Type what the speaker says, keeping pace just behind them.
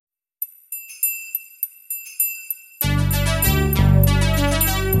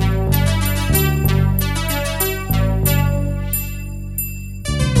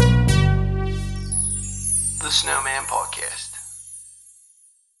the Snowman Podcast.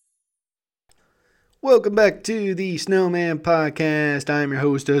 Welcome back to the Snowman Podcast. I'm your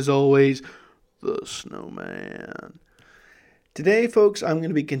host, as always, the Snowman. Today, folks, I'm going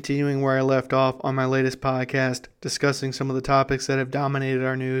to be continuing where I left off on my latest podcast, discussing some of the topics that have dominated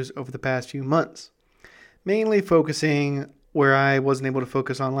our news over the past few months. Mainly focusing where I wasn't able to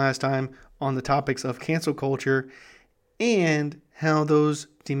focus on last time on the topics of cancel culture and how those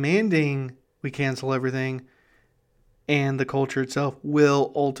demanding we cancel everything and the culture itself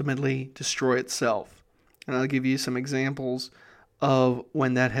will ultimately destroy itself. And I'll give you some examples of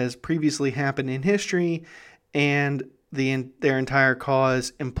when that has previously happened in history and their entire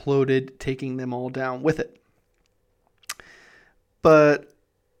cause imploded, taking them all down with it. But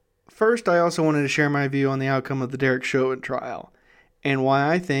first, I also wanted to share my view on the outcome of the Chauvin trial and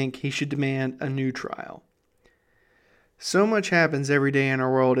why I think he should demand a new trial. So much happens every day in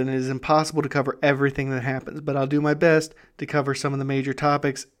our world, and it is impossible to cover everything that happens, but I'll do my best to cover some of the major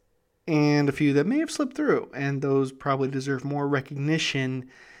topics and a few that may have slipped through, and those probably deserve more recognition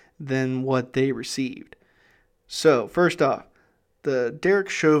than what they received. So, first off, the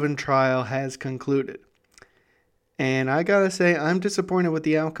Chauvin trial has concluded, and I gotta say, I'm disappointed with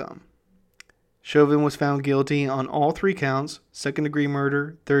the outcome. Chauvin was found guilty on all three counts: second-degree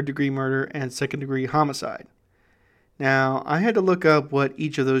murder, third-degree murder, and second-degree homicide. Now, I had to look up what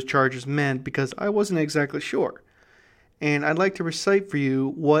each of those charges meant because I wasn't exactly sure. And I'd like to recite for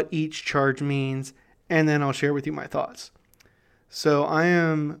you what each charge means, and then I'll share with you my thoughts. So I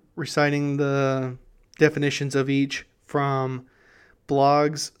am reciting the definitions of each from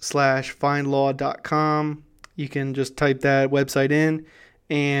blogs/findlaw.com. You can just type that website in,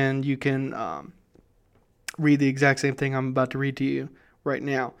 and you can read the exact same thing I'm about to read to you right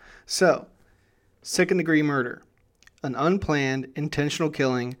now. So, second-degree murder. An unplanned, intentional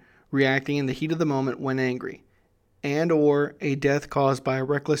killing reacting in the heat of the moment when angry, and or a death caused by a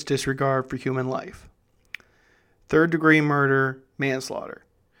reckless disregard for human life. Third-degree murder, manslaughter.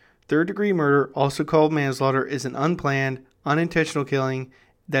 Third-degree murder, also called manslaughter, is an unplanned, unintentional killing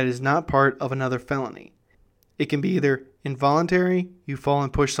that is not part of another felony. It can be either involuntary, you fall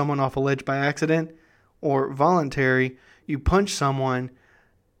and push someone off a ledge by accident, or voluntary, you punch someone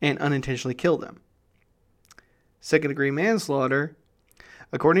and unintentionally kill them. Second-degree manslaughter.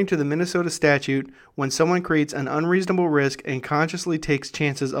 According to the Minnesota statute, when someone creates an unreasonable risk and consciously takes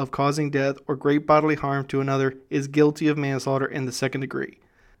chances of causing death or great bodily harm to another is guilty of manslaughter in the second degree.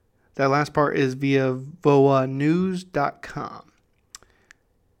 That last part is via voanews.com.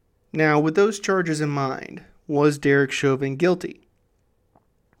 Now, with those charges in mind, was Chauvin guilty?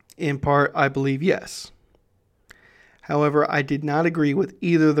 In part, I believe yes. However, I did not agree with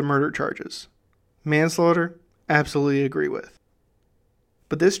either of the murder charges. Manslaughter, absolutely agree with.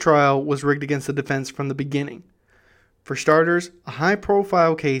 But this trial was rigged against the defense from the beginning. For starters, a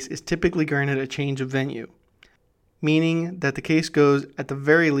high-profile case is typically granted a change of venue, meaning that the case goes, at the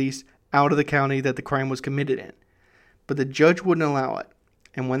very least, out of the county that the crime was committed in. But the judge wouldn't allow it,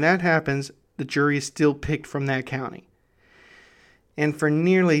 and when that happens, the jury is still picked from that county. And for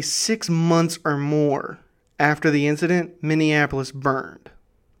nearly 6 months or more after the incident, Minneapolis burned.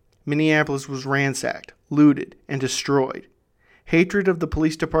 Minneapolis was ransacked, looted, and destroyed. Hatred of the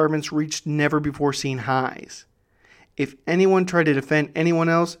police departments reached never-before-seen highs. If anyone tried to defend anyone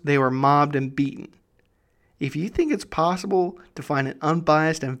else, they were mobbed and beaten. If you think it's possible to find an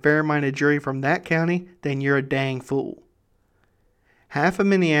unbiased and fair-minded jury from that county, then you're a dang fool. Half of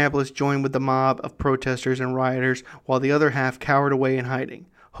Minneapolis joined with the mob of protesters and rioters, while the other half cowered away in hiding,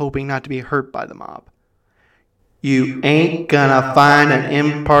 hoping not to be hurt by the mob. You ain't gonna find an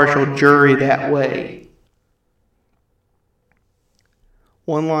impartial jury that way.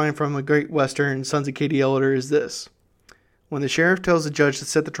 One line from the great Western Sons of Katie Elder is this: when the sheriff tells the judge to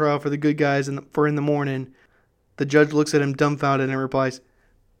set the trial for the good guys in the morning, the judge looks at him dumbfounded and replies,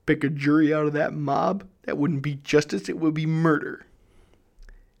 "Pick a jury out of that mob? That wouldn't be justice, it would be murder."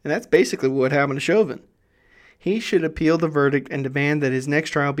 And that's basically what happened to Chauvin. He should appeal the verdict and demand that his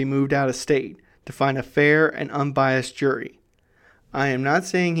next trial be moved out of state to find a fair and unbiased jury. I am not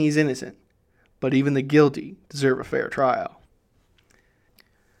saying he's innocent, but even the guilty deserve a fair trial.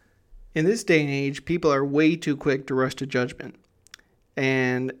 In this day and age, people are way too quick to rush to judgment,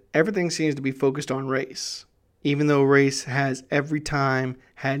 and everything seems to be focused on race, even though race has every time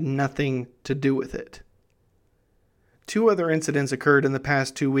had nothing to do with it. 2 other incidents occurred in the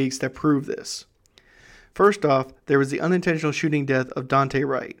past 2 weeks that prove this. First off, there was the unintentional shooting death of Dante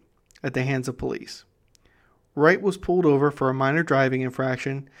Wright at the hands of police. Wright was pulled over for a minor driving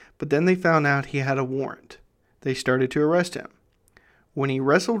infraction, but then they found out he had a warrant. They started to arrest him. When he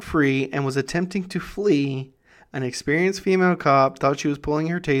wrestled free and was attempting to flee, An experienced female cop thought she was pulling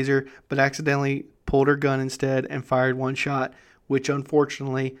her taser, but accidentally pulled her gun instead and fired one shot, which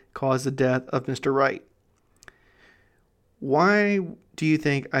unfortunately caused the death of Mr. Wright. Why do you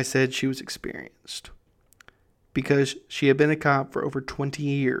think I said she was experienced? Because she had been a cop for over 20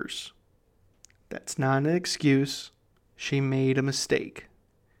 years. That's not an excuse. She made a mistake.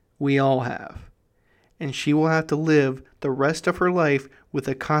 We all have. And she will have to live the rest of her life with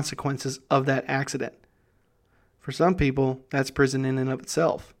the consequences of that accident. For some people, that's prison in and of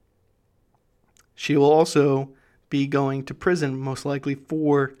itself. She will also be going to prison most likely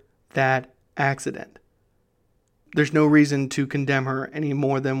for that accident. There's no reason to condemn her any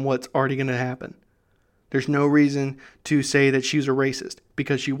more than what's already going to happen. There's no reason to say that she's a racist,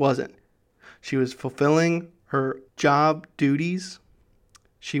 because she wasn't. She was fulfilling her job duties.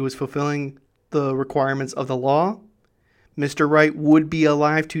 She was fulfilling the requirements of the law. Mr. Wright would be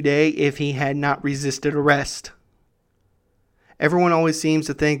alive today if he had not resisted arrest. Everyone always seems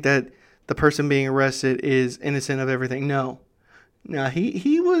to think that the person being arrested is innocent of everything. No,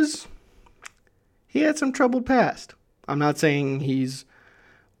 he had some troubled past. I'm not saying he's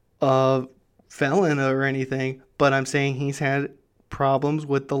a felon or anything, but I'm saying he's had problems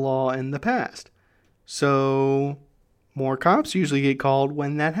with the law in the past. So more cops usually get called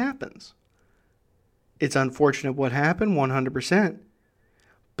when that happens. It's unfortunate what happened, 100%,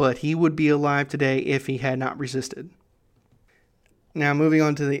 but he would be alive today if he had not resisted. Now, moving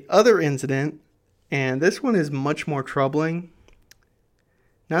on to the other incident, and this one is much more troubling.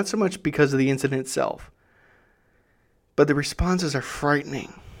 Not so much because of the incident itself, but the responses are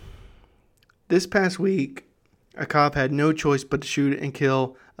frightening. This past week, a cop had no choice but to shoot and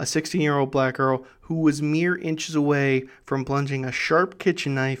kill a 16-year-old black girl who was mere inches away from plunging a sharp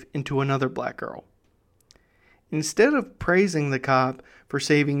kitchen knife into another black girl. Instead of praising the cop for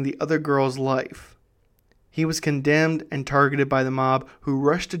saving the other girl's life, he was condemned and targeted by the mob, who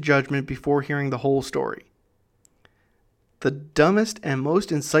rushed to judgment before hearing the whole story. The dumbest and most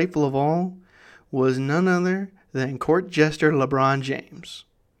insightful of all was none other than court jester LeBron James.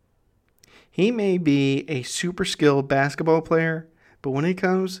 He may be a super skilled basketball player, but when it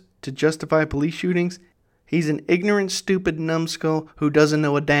comes to justify police shootings, he's an ignorant, stupid numbskull who doesn't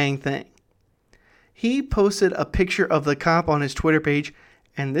know a dang thing. He posted a picture of the cop on his Twitter page,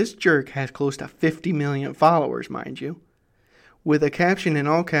 and this jerk has close to 50 million followers, mind you, with a caption in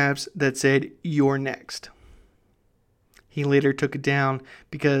all caps that said, "You're next." He later took it down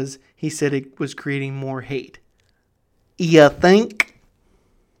because he said it was creating more hate. You think?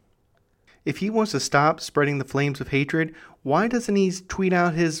 If he wants to stop spreading the flames of hatred, why doesn't he tweet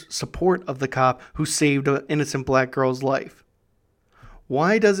out his support of the cop who saved an innocent black girl's life?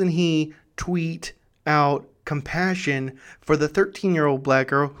 Why doesn't he tweet out compassion for the 13-year-old black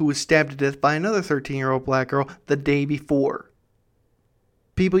girl who was stabbed to death by another 13-year-old black girl the day before?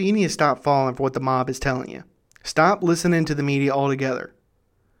 People, you need to stop falling for what the mob is telling you. Stop listening to the media altogether.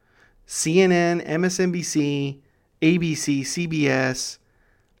 CNN, MSNBC, ABC, CBS,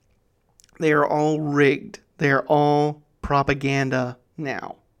 they are all rigged. They are all propaganda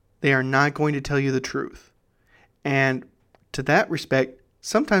now. They are not going to tell you the truth. And to that respect,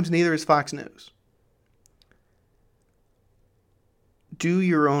 sometimes neither is Fox News. Do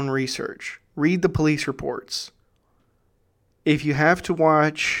your own research. Read the police reports. If you have to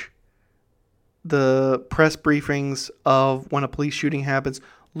watch the press briefings of when a police shooting happens,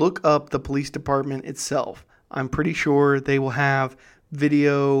 look up the police department itself. I'm pretty sure they will have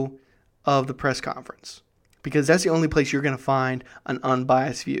video of the press conference, because that's the only place you're going to find an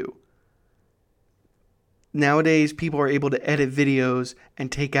unbiased view. Nowadays, people are able to edit videos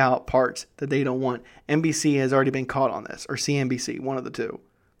and take out parts that they don't want. NBC has already been caught on this, or CNBC, one of the two.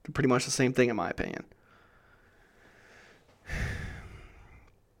 They're pretty much the same thing in my opinion.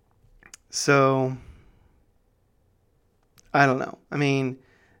 So, I don't know. I mean,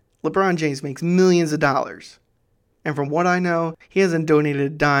 LeBron James makes millions of dollars. And from what I know, he hasn't donated a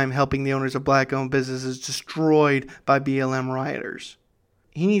dime helping the owners of black-owned businesses destroyed by BLM rioters.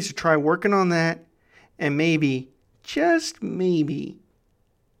 He needs to try working on that, and maybe, just maybe,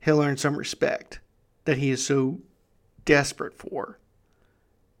 he'll earn some respect that he is so desperate for.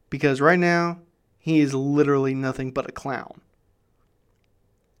 Because right now, he is literally nothing but a clown.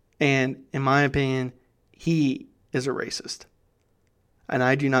 And in my opinion, he is a racist. And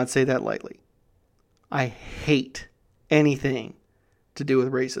I do not say that lightly. I hate anything to do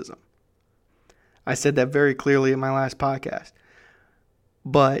with racism. I said that very clearly in my last podcast.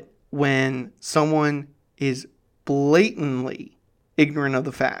 But when someone is blatantly ignorant of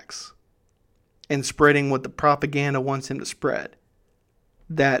the facts and spreading what the propaganda wants him to spread,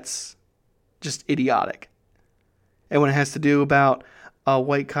 that's just idiotic. And when it has to do about a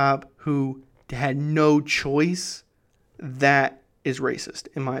white cop who had no choice, that is racist,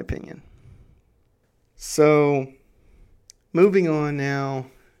 in my opinion. So, moving on now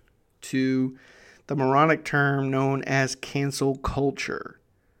to the moronic term known as cancel culture.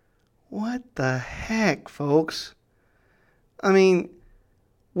 What the heck, folks? I mean,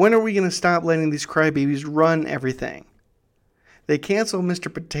 when are we going to stop letting these crybabies run everything? They cancel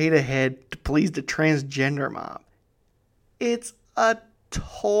Mr. Potato Head to please the transgender mob. It's a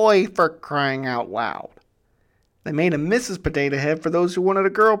toy, for crying out loud. They made a Mrs. Potato Head for those who wanted a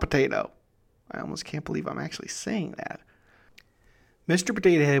girl potato. I almost can't believe I'm actually saying that. Mr.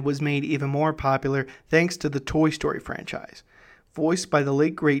 Potato Head was made even more popular thanks to the Toy Story franchise. Voiced by the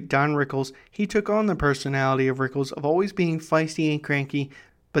late great Don Rickles, he took on the personality of Rickles of always being feisty and cranky,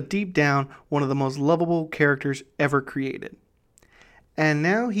 but deep down one of the most lovable characters ever created. And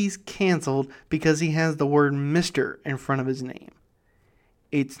now he's canceled because he has the word Mr. in front of his name.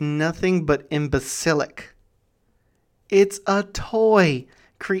 It's nothing but imbecilic. It's a toy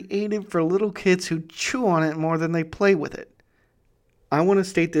created for little kids who chew on it more than they play with it. I want to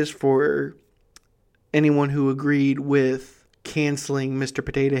state this for anyone who agreed with canceling Mr.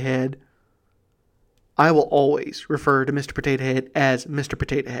 Potato Head. I will always refer to Mr. Potato Head as Mr.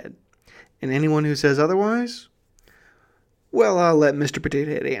 Potato Head. And anyone who says otherwise, well, I'll let Mr.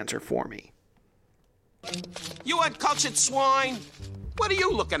 Potato Head answer for me. You uncultured swine! What are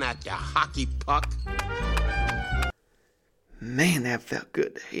you looking at, you hockey puck? Man, that felt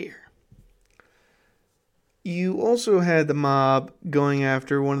good to hear. You also had the mob going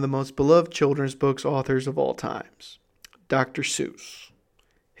after one of the most beloved children's books authors of all times, Dr. Seuss.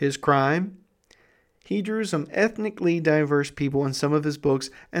 His crime? He drew some ethnically diverse people in some of his books,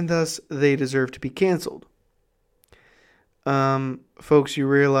 and thus they deserve to be canceled. Folks, you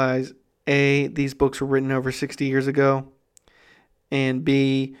realize, A, these books were written over 60 years ago, and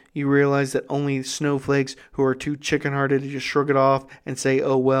B, you realize that only snowflakes who are too chicken-hearted to just shrug it off and say,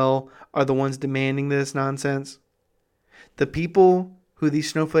 oh well, are the ones demanding this nonsense. The people who these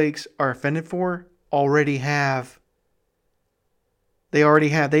snowflakes are offended for already have. They already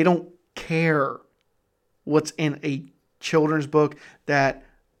have. They don't care what's in a children's book that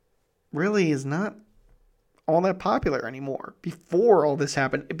really is not all that popular anymore. Before all this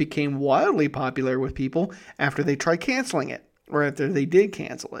happened, it became wildly popular with people after they tried canceling it, or after they did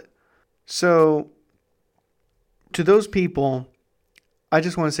cancel it. So, to those people, I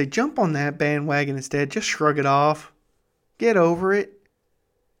just want to say, jump on that bandwagon instead. Just shrug it off. Get over it.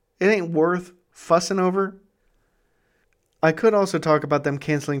 It ain't worth fussing over. I could also talk about them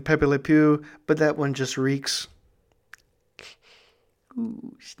canceling Pepe Le Pew, but that one just reeks.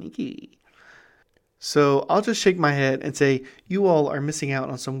 Ooh, sneaky. So I'll just shake my head and say, you all are missing out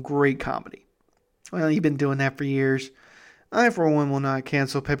on some great comedy. Well, you've been doing that for years. I, for one, will not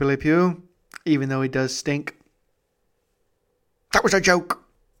cancel Pepe Le Pew, even though he does stink. That was a joke.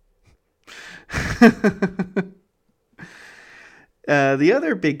 The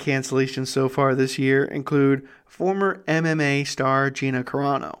other big cancellations so far this year include former MMA star Gina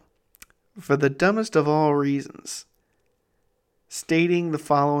Carano, for the dumbest of all reasons, stating the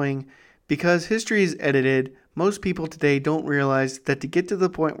following: because history is edited, most people today don't realize that to get to the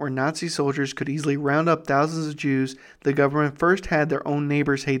point where Nazi soldiers could easily round up thousands of Jews, the government first had their own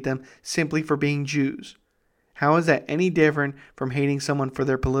neighbors hate them simply for being Jews. How is that any different from hating someone for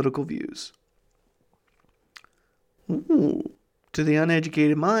their political views? Ooh, to the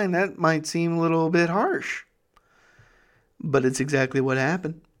uneducated mind, that might seem a little bit harsh. But it's exactly what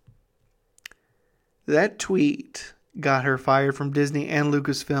happened. That tweet got her fired from Disney and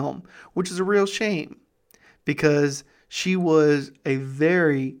Lucasfilm, which is a real shame because she was a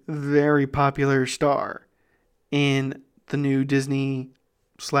very, very popular star in the new Disney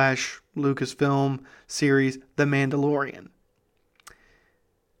 / Lucasfilm series, The Mandalorian.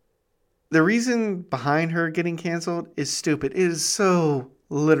 The reason behind her getting canceled is stupid. It is so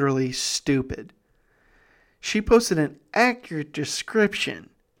literally stupid. She posted an accurate description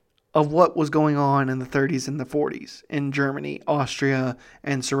of what was going on in the 30s and the 40s in Germany, Austria,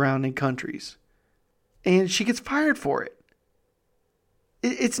 and surrounding countries. And she gets fired for it.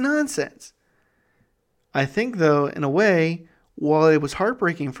 It's nonsense. I think, though, in a way, while it was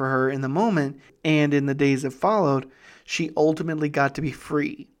heartbreaking for her in the moment and in the days that followed, she ultimately got to be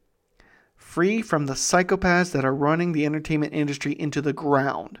free. Free from the psychopaths that are running the entertainment industry into the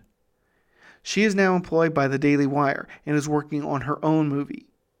ground. She is now employed by the Daily Wire and is working on her own movie.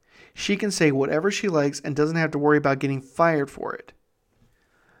 She can say whatever she likes and doesn't have to worry about getting fired for it.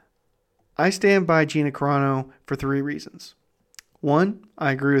 I stand by Gina Carano for 3 reasons. 1,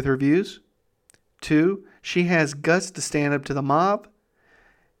 I agree with her views. 2, She has guts to stand up to the mob.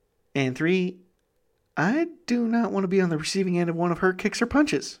 And 3, I do not want to be on the receiving end of one of her kicks or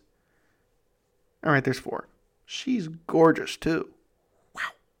punches. All right, there's 4. She's gorgeous, too.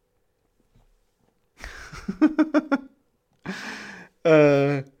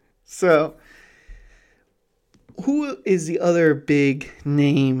 Wow. So, who is the other big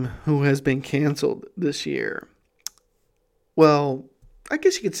name who has been canceled this year? Well, I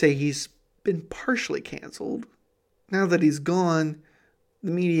guess you could say he's been partially canceled. Now that he's gone,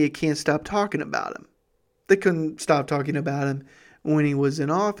 the media can't stop talking about him. They couldn't stop talking about him when he was in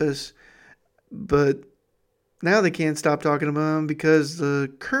office, but now they can't stop talking about him because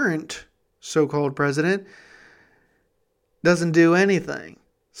the current so-called president doesn't do anything.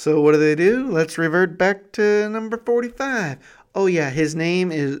 So what do? Let's revert back to number 45. Oh yeah, his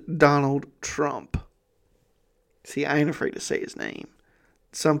name is Donald Trump. See, I ain't afraid to say his name.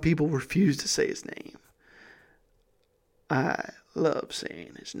 Some people refuse to say his name. I love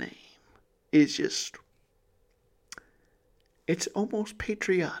saying his name. It's almost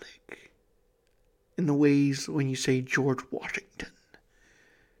patriotic in the ways when you say George Washington,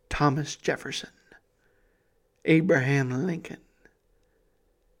 Thomas Jefferson, Abraham Lincoln,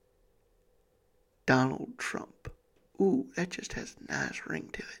 Donald Trump. Ooh, that just has a nice ring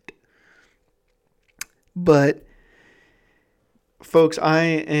to it. But, folks, I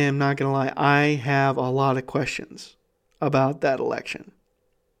am not going to lie. I have a lot of questions about that election.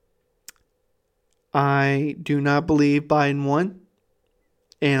 I do not believe Biden won,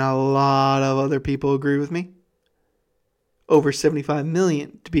 and a lot of other people agree with me. Over 75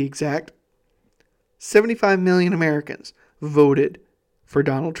 million, to be exact. 75 million Americans voted for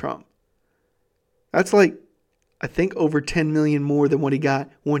Donald Trump. That's like, I think, over 10 million more than what he got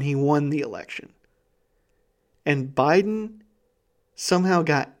when he won the election. And Biden somehow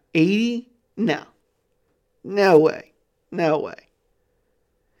got 80? No. No way. No way.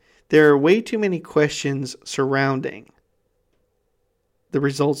 There are way too many questions surrounding the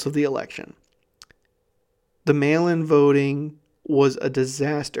results of the election. The mail-in voting was a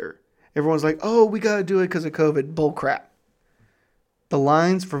disaster. Everyone's like, oh, we got to do it because of COVID. Bullcrap. The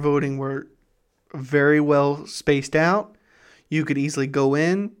lines for voting were very well spaced out. You could easily go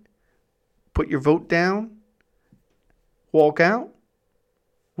in, put your vote down, walk out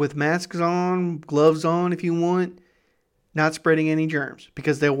with masks on, gloves on if you want, not spreading any germs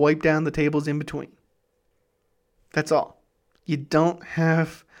because they'll wipe down the tables in between. That's all. You don't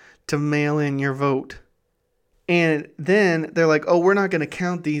have to mail in your vote. And then they're like, oh, we're not going to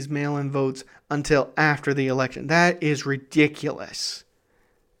count these mail-in votes until after the election. That is ridiculous.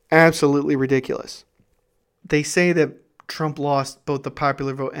 Absolutely ridiculous. They say that Trump lost both the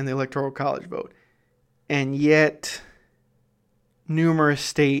popular vote and the electoral college vote. And yet, numerous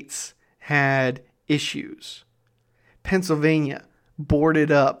states had issues. Pennsylvania boarded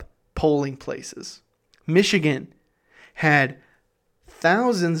up polling places. Michigan had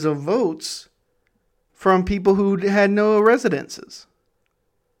thousands of votes from people who had no residences.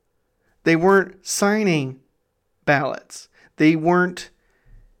 They weren't signing ballots. They weren't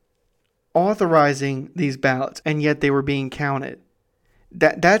authorizing these ballots, and yet they were being counted.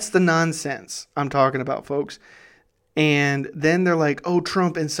 That's the nonsense I'm talking about, folks. And then they're like, oh,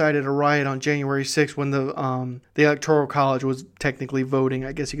 Trump incited a riot on January 6th when the Electoral College was technically voting,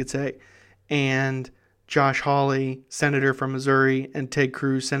 I guess you could say. And Josh Hawley, senator from Missouri, and Ted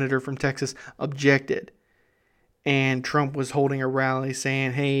Cruz, senator from Texas, objected. And Trump was holding a rally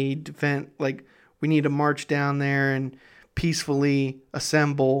saying, hey, we need to march down there and peacefully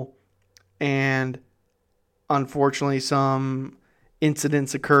assemble. And unfortunately, some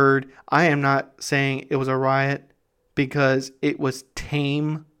incidents occurred. I am not saying it was a riot because it was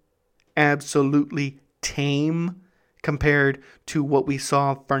tame, absolutely tame, compared to what we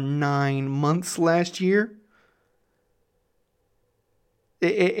saw for 9 months last year.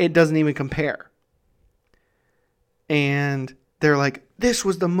 It doesn't even compare. And they're like, this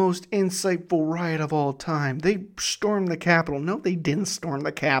was the most insightful riot of all time. They stormed the Capitol. No, they didn't storm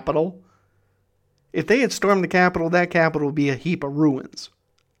the Capitol. If they had stormed the Capitol, that Capitol would be a heap of ruins.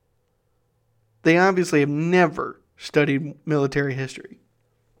 They obviously have never studied military history.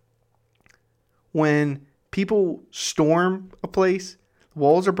 When people storm a place,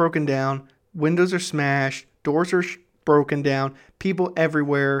 walls are broken down, windows are smashed, doors are broken down, people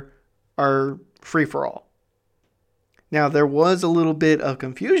everywhere are free for all. Now, there was a little bit of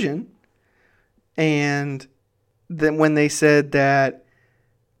confusion, and then when they said that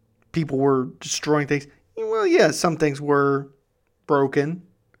people were destroying things, well, yeah, some things were broken,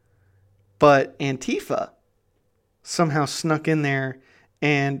 but Antifa somehow snuck in there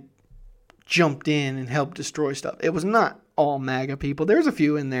and jumped in and helped destroy stuff. It was not all MAGA people. There's a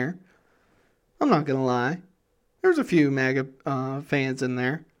few in there. I'm not going to lie. There's a few MAGA fans in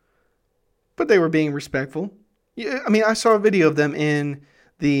there. But they were being respectful. Yeah, I mean, I saw a video of them in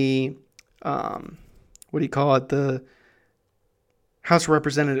the, the House of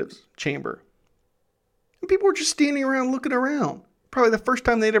Representatives chamber. And people were just standing around looking around. Probably the first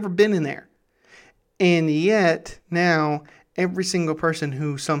time they'd ever been in there. And yet, now, every single person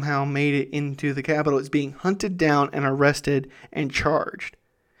who somehow made it into the Capitol is being hunted down and arrested and charged.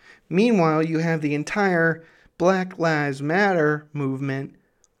 Meanwhile, you have the entire Black Lives Matter movement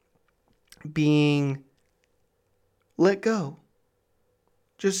being let go.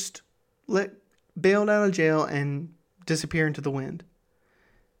 Just bailed out of jail and disappear into the wind.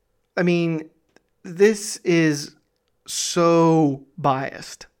 I mean, this is so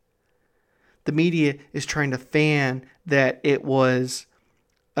biased. The media is trying to fan that it was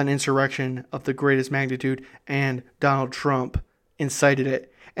an insurrection of the greatest magnitude and Donald Trump incited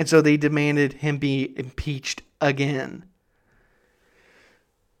it. And so they demanded him be impeached again.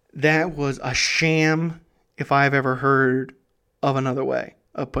 That was a sham, if I've ever heard of another way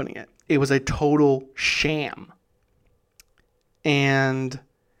of putting it. It was a total sham. And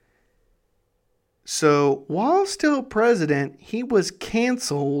so while still president, he was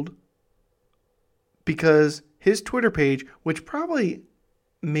canceled because his Twitter page, which probably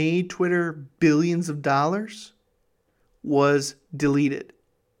made Twitter billions of dollars, was deleted.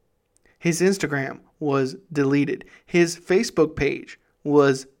 His Instagram was deleted. His Facebook page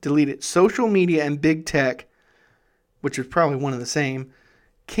was deleted. Social media and big tech, which is probably one and the same,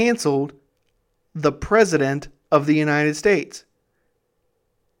 canceled the President of the United States.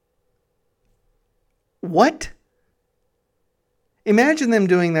 What? Imagine them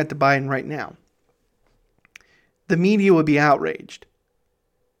doing that to Biden right now. The media would be outraged.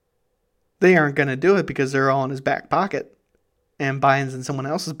 They aren't going to do it because they're all in his back pocket. And Biden's in someone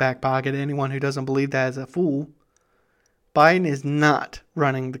else's back pocket. Anyone who doesn't believe that is a fool. Biden is not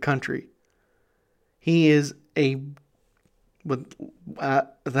running the country. He is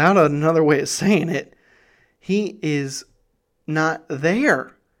without another way of saying it, he is not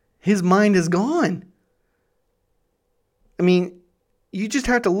there. His mind is gone. I mean, you just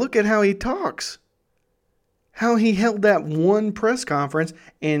have to look at how he talks. How he held that one press conference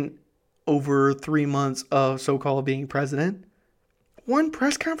in over 3 months of so-called being president. One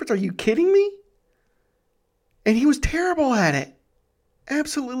press conference? Are you kidding me? And he was terrible at it.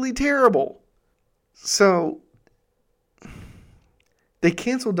 Absolutely terrible. So, they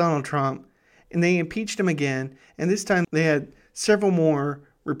canceled Donald Trump and they impeached him again. And this time they had several more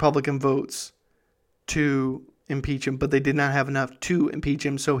Republican votes to impeach him, but they did not have enough to impeach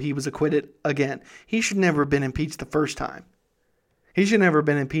him, so he was acquitted again. He should never have been impeached the first time. He should never have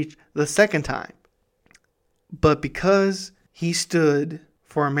been impeached the second time. But because he stood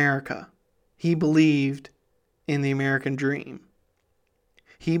for America, he believed in the American dream.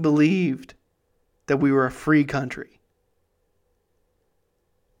 He believed that we were a free country.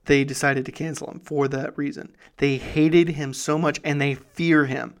 They decided to cancel him for that reason. They hated him so much and they fear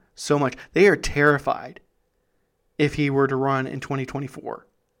him so much. They are terrified if he were to run in 2024.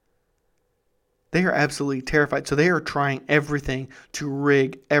 They are absolutely terrified. So they are trying everything to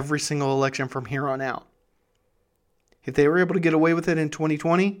rig every single election from here on out. If they were able to get away with it in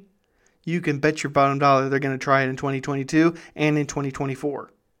 2020, you can bet your bottom dollar they're going to try it in 2022 and in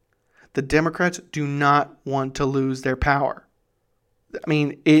 2024. The Democrats do not want to lose their power. I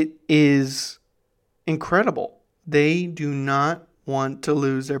mean, it is incredible. They do not want to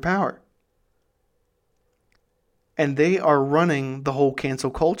lose their power. And they are running the whole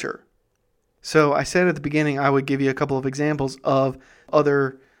cancel culture. So I said at the beginning I would give you a couple of examples of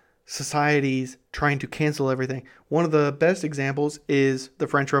other societies trying to cancel everything. One of the best examples is the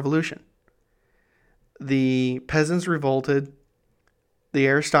French Revolution. The peasants revolted, the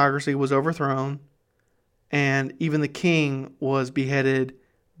aristocracy was overthrown, and even the king was beheaded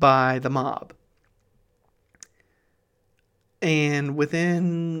by the mob. And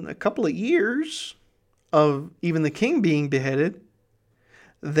within a couple of years of even the king being beheaded,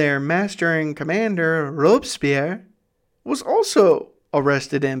 their master and commander, Robespierre, was also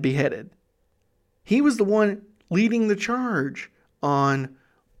arrested and beheaded. He was the one leading the charge on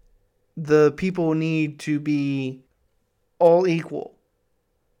the people need to be all equal.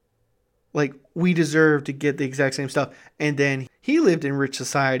 Like, we deserve to get the exact same stuff. And then he lived in rich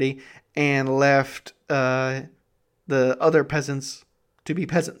society and left the other peasants to be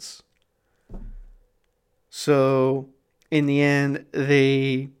peasants. So, in the end,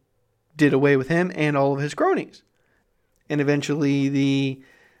 they did away with him and all of his cronies. And eventually the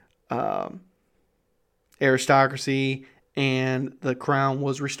aristocracy and the crown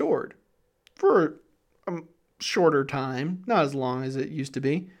was restored for a shorter time, not as long as it used to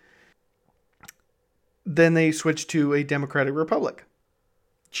be. Then they switched to a democratic republic,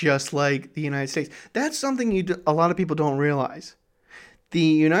 just like the United States. That's something a lot of people don't realize. The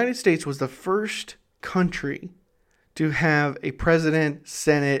United States was the first country to have a president,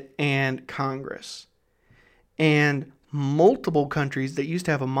 Senate, and Congress. And multiple countries that used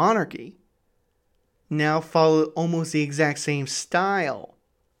to have a monarchy now follow almost the exact same style,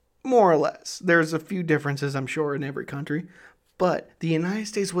 more or less. There's a few differences, I'm sure, in every country. But the United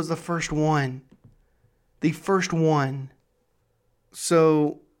States was the first one. The first one.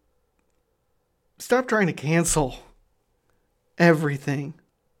 So stop trying to cancel everything,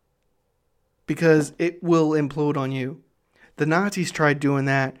 because it will implode on you. The Nazis tried doing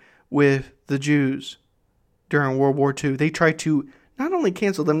that with the Jews during World War II. They tried to not only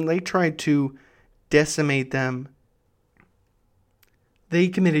cancel them, they tried to decimate them. They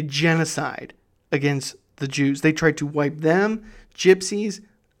committed genocide against the Jews. They tried to wipe them, gypsies,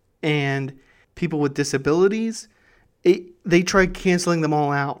 and people with disabilities. They tried canceling them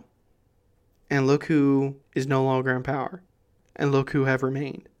all out. And look who is no longer in power. And look who have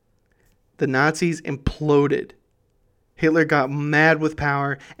remained. The Nazis imploded. Hitler got mad with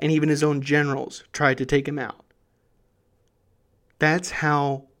power, and even his own generals tried to take him out. That's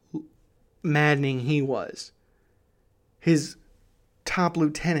how maddening he was. His top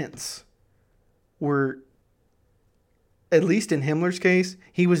lieutenants were, at least in Himmler's case,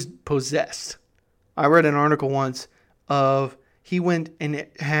 he was possessed. I read an article once of he went and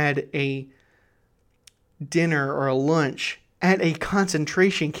had a dinner or a lunch at a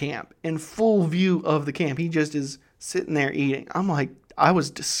concentration camp in full view of the camp. He just is sitting there eating. I'm like, I was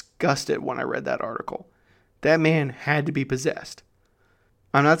disgusted when I read that article. That man had to be possessed.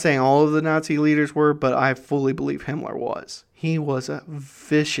 I'm not saying all of the Nazi leaders were, but I fully believe Himmler was. He was a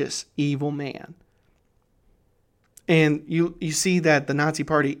vicious, evil man. And you see that the Nazi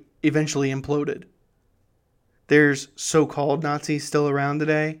party eventually imploded. There's so-called Nazis still around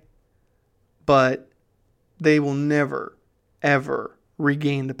today, but they will never, ever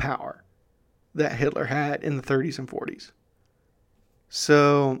regain the power that Hitler had in the 30s and 40s.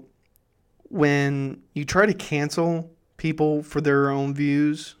 So when you try to cancel people for their own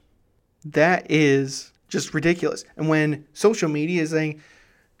views, that is just ridiculous. And when social media is saying,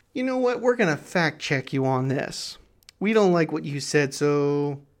 you know what, we're going to fact check you on this. We don't like what you said,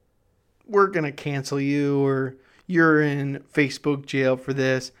 so we're going to cancel you, or you're in Facebook jail for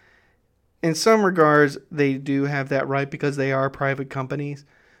this. In some regards, they do have that right because they are private companies.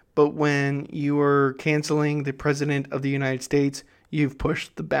 But when you are canceling the President of the United States, you've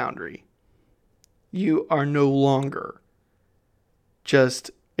pushed the boundary. You are no longer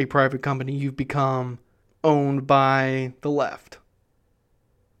just a private company. You've become owned by the left.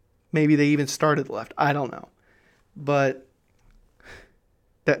 Maybe they even started the left. I don't know. But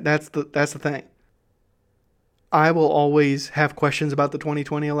that's the thing. I will always have questions about the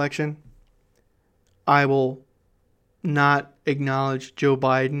 2020 election. I will not acknowledge Joe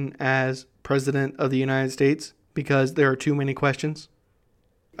Biden as President of the United States because there are too many questions.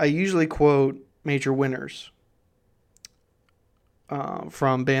 I usually quote Major Winters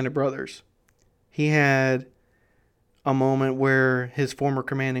from Band of Brothers. He had a moment where his former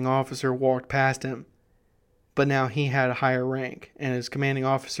commanding officer walked past him, but now he had a higher rank, and his commanding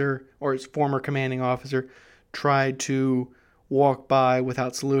officer, or his former commanding officer, tried to walk by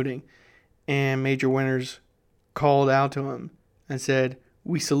without saluting. And Major Winters called out to him and said,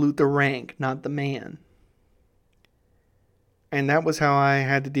 "We salute the rank, not the man." And that was how I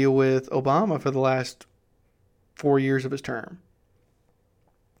had to deal with Obama for the last 4 years of his term.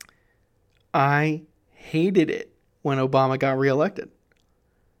 I hated it when Obama got reelected.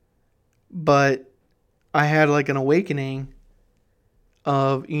 But I had like an awakening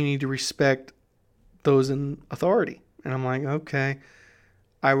of you need to respect those in authority. And I'm like, okay,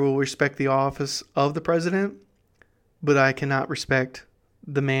 I will respect the office of the president, but I cannot respect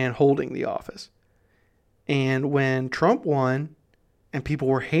the man holding the office. And when Trump won and people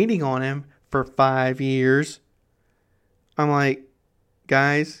were hating on him for 5 years, I'm like,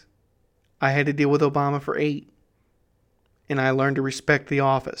 guys, I had to deal with Obama for 8. And I learned to respect the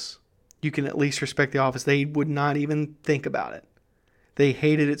office. You can at least respect the office. They would not even think about it. They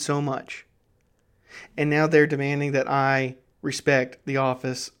hated it so much. And now they're demanding that I respect the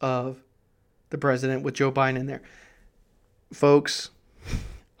office of the president with Joe Biden in there. Folks,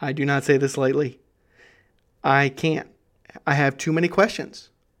 I do not say this lightly. I can't. I have too many questions.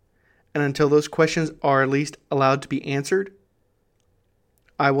 And until those questions are at least allowed to be answered,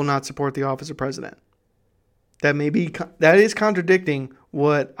 I will not support the office of president. That is contradicting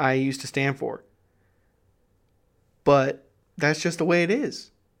what I used to stand for. But that's just the way it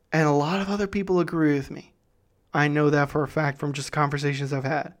is. And a lot of other people agree with me. I know that for a fact from just conversations I've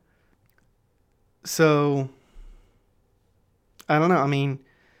had. So, I don't know. I mean,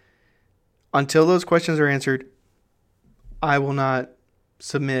 until those questions are answered, I will not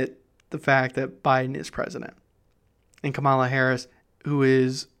submit the fact that Biden is president. And Kamala Harris, who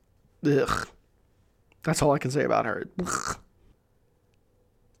is, ugh, that's all I can say about her. Ugh.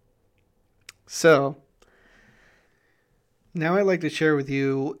 So, now I'd like to share with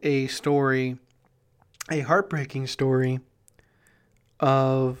you a story, a heartbreaking story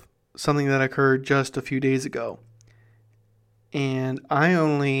of something that occurred just a few days ago. And I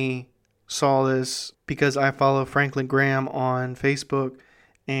only saw this because I follow Franklin Graham on Facebook,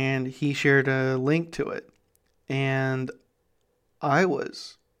 and he shared a link to it. And I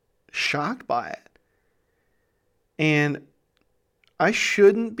was shocked by it. And I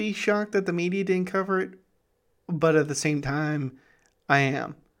shouldn't be shocked that the media didn't cover it, but at the same time, I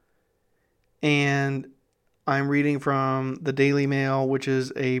am. And I'm reading from the Daily Mail, which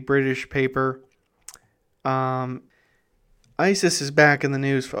is a British paper. ISIS is back in the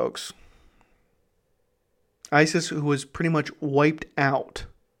news, folks. ISIS, who was pretty much wiped out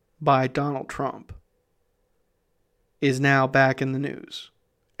by Donald Trump, is now back in the news.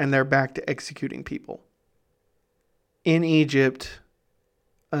 And they're back to executing people. In Egypt,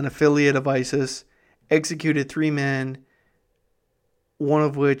 an affiliate of ISIS executed 3 men, one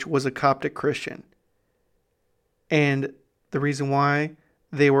of which was a Coptic Christian. And the reason why,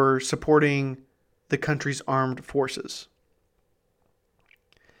 they were supporting the country's armed forces.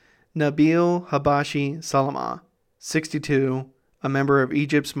 Nabil Habashi Salama, 62, a member of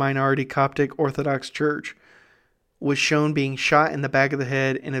Egypt's minority Coptic Orthodox Church, was shown being shot in the back of the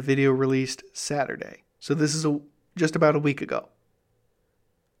head in a video released Saturday. So this is just about a week ago.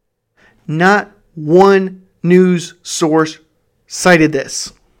 Not one news source cited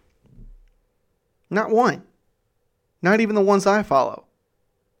this. Not one. Not even the ones I follow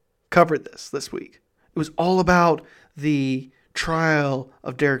covered this week. It was all about the trial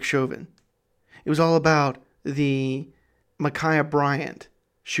of Derek Chauvin. It was all about the Micaiah Bryant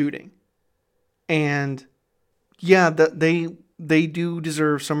shooting. And yeah, they do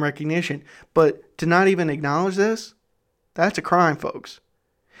deserve some recognition. But to not even acknowledge this, that's a crime, folks.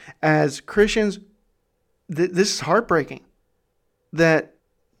 As Christians, this is heartbreaking. That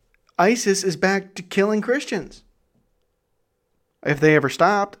ISIS is back to killing Christians. If they ever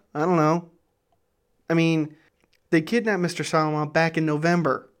stopped, I don't know. I mean, they kidnapped Mr. Salama back in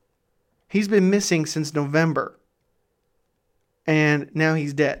November. He's been missing since November. And now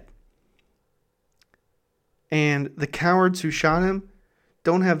he's dead. And the cowards who shot him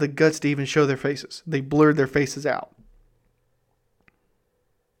don't have the guts to even show their faces. They blurred their faces out.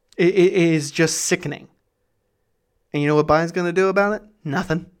 It is just sickening. And you know what Biden's going to do about it?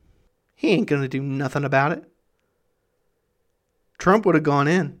 Nothing. He ain't going to do nothing about it. Trump would have gone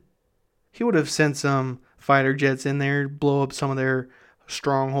in. He would have sent some fighter jets in there, blow up some of their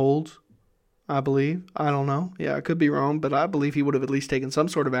strongholds, I believe. I don't know. Yeah, I could be wrong, but I believe he would have at least taken some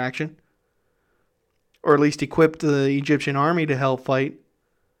sort of action. Or at least equipped the Egyptian army to help fight.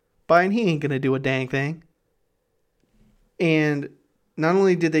 Biden, he ain't going to do a dang thing. And not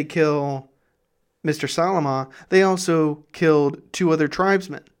only did they kill Mr. Salama, they also killed 2 other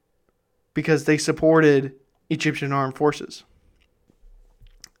tribesmen because they supported Egyptian armed forces.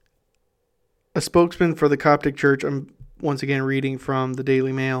 A spokesman for the Coptic Church, I'm once again reading from the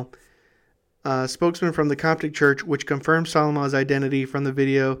Daily Mail. A spokesman from the Coptic Church, which confirmed Salama's identity from the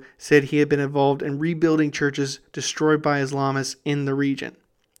video, said he had been involved in rebuilding churches destroyed by Islamists in the region.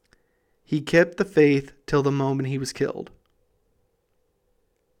 He kept the faith till the moment he was killed.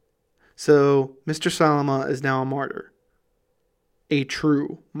 So, Mr. Salama is now a martyr. A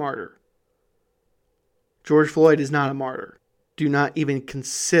true martyr. George Floyd is not a martyr. Do not even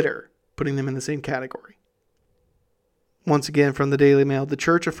consider putting them in the same category. Once again, from the Daily Mail, the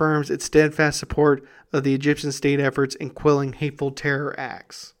church affirms its steadfast support of the Egyptian state efforts in quelling hateful terror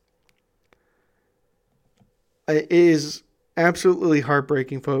acts. It is absolutely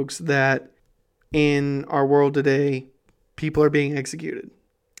heartbreaking, folks, that in our world today, people are being executed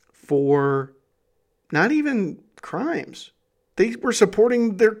for not even crimes. They were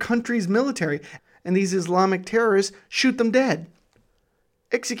supporting their country's military, and these Islamic terrorists shoot them dead.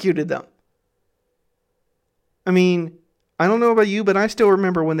 Executed them. I mean, I don't know about you, but I still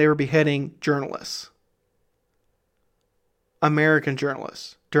remember when they were beheading journalists. American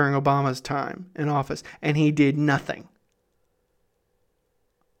journalists during Obama's time in office, and he did nothing.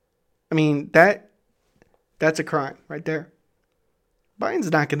 I mean, that's a crime right there.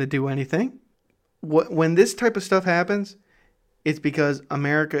 Biden's not going to do anything. When this type of stuff happens, it's because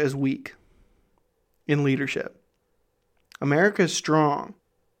America is weak in leadership. America is strong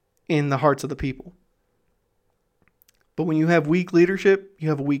in the hearts of the people. But when you have weak leadership, you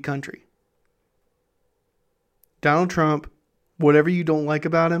have a weak country. Donald Trump, whatever you don't like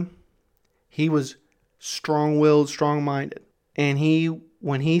about him, he was strong-willed, strong-minded. And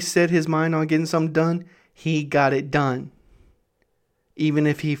when he set his mind on getting something done, he got it done. Even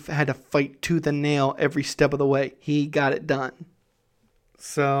if he had to fight tooth and nail every step of the way, he got it done.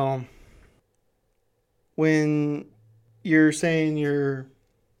 So, when you're saying your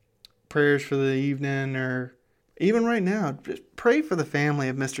prayers for the evening, or even right now, just pray for the family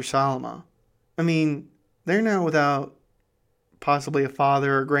of Mr. Salama. I mean, they're now without possibly a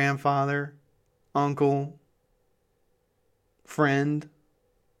father or grandfather, uncle, friend,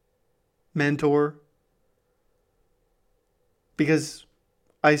 mentor, because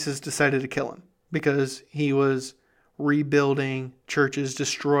ISIS decided to kill him because he was rebuilding churches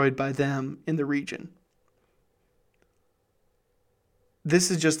destroyed by them in the region.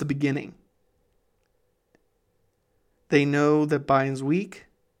 This is just the beginning. They know that Biden's weak,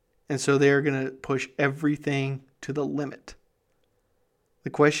 and so they're going to push everything to the limit. The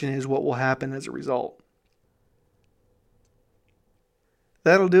question is, what will happen as a result?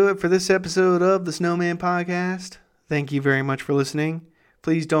 That'll do it for this episode of the Snowman Podcast. Thank you very much for listening.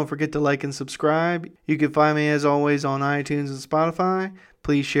 Please don't forget to like and subscribe. You can find me as always on iTunes and Spotify.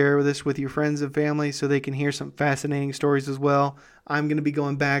 Please share this with your friends and family so they can hear some fascinating stories as well. I'm going to be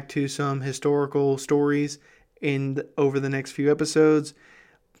going back to some historical stories over the next few episodes,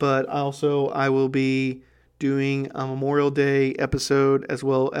 but also I will be doing a Memorial Day episode as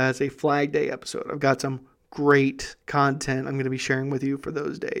well as a Flag Day episode. I've got some great content I'm going to be sharing with you for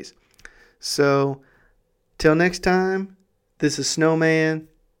those days. So, till next time, this is Snowman,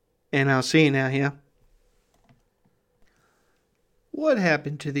 and I'll see you now here. What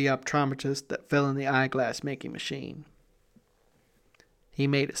happened to the optometrist that fell in the eyeglass making machine? He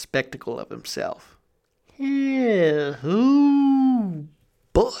made a spectacle of himself. Yeah, ooh,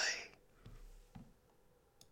 boy.